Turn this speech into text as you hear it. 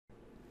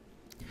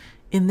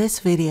In this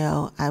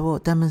video, I will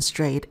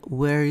demonstrate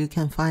where you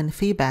can find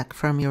feedback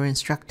from your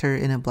instructor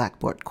in a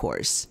Blackboard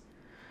course.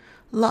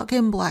 Log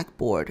in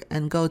Blackboard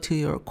and go to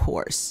your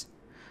course.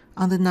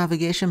 On the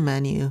navigation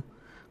menu,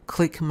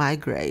 click My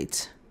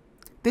Grades.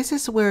 This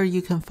is where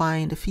you can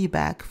find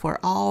feedback for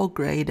all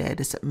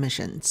graded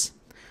submissions.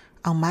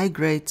 On My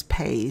Grades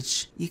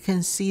page, you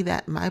can see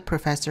that my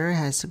professor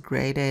has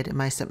graded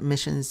my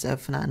submissions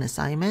of an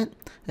assignment,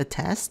 a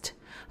test,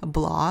 a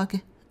blog,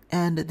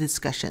 and a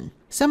discussion.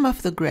 Some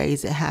of the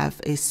grades have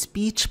a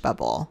speech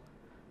bubble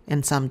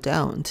and some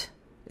don't.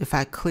 If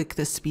I click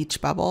the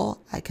speech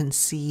bubble, I can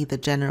see the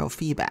general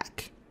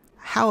feedback.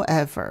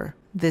 However,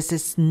 this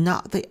is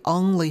not the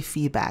only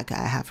feedback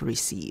I have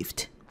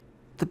received.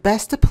 The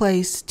best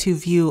place to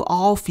view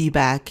all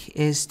feedback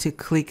is to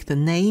click the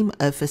name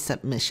of a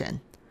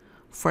submission.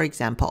 For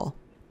example,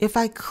 if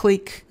I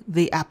click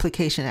the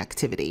application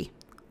activity,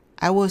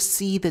 I will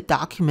see the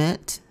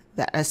document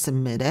that I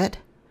submitted.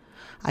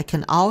 I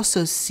can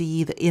also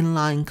see the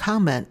inline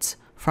comments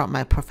from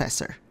my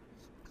professor.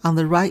 On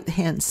the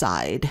right-hand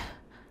side,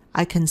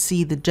 I can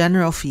see the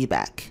general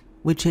feedback,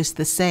 which is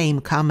the same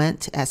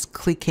comment as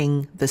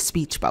clicking the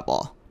speech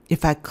bubble.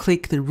 If I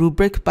click the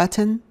rubric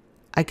button,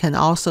 I can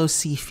also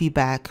see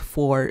feedback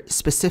for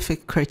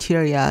specific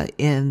criteria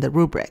in the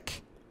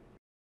rubric.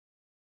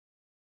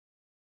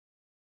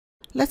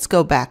 Let's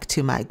go back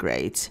to my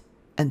grades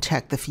and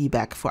check the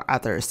feedback for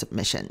other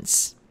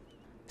submissions.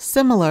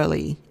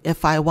 Similarly,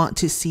 if I want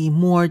to see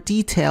more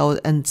detailed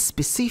and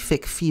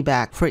specific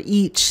feedback for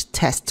each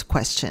test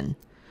question,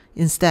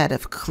 instead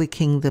of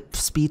clicking the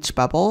speech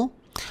bubble,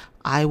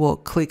 I will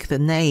click the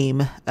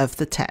name of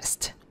the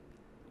test.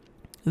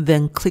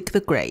 Then click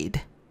the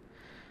grade.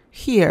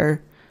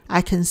 Here,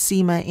 I can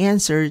see my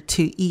answer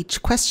to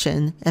each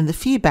question and the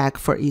feedback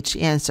for each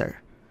answer.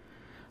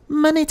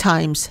 Many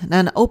times,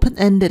 an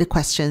open-ended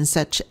question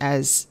such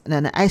as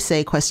an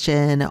essay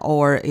question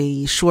or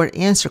a short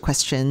answer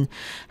question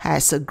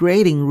has a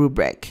grading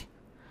rubric.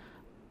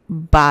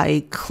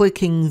 By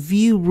clicking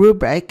View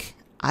Rubric,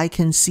 I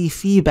can see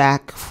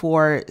feedback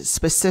for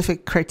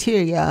specific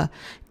criteria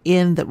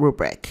in the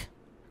rubric.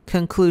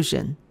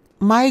 Conclusion: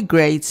 My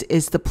Grades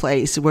is the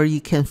place where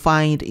you can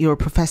find your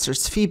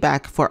professor's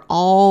feedback for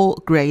all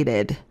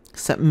graded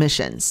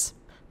submissions.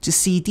 To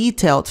see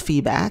detailed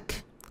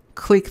feedback,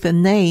 click the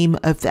name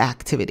of the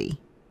activity.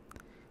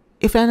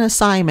 If an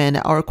assignment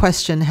or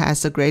question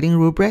has a grading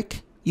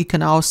rubric, you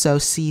can also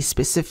see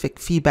specific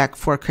feedback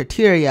for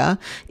criteria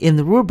in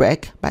the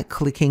rubric by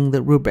clicking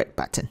the rubric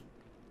button.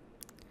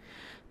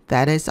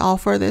 That is all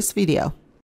for this video.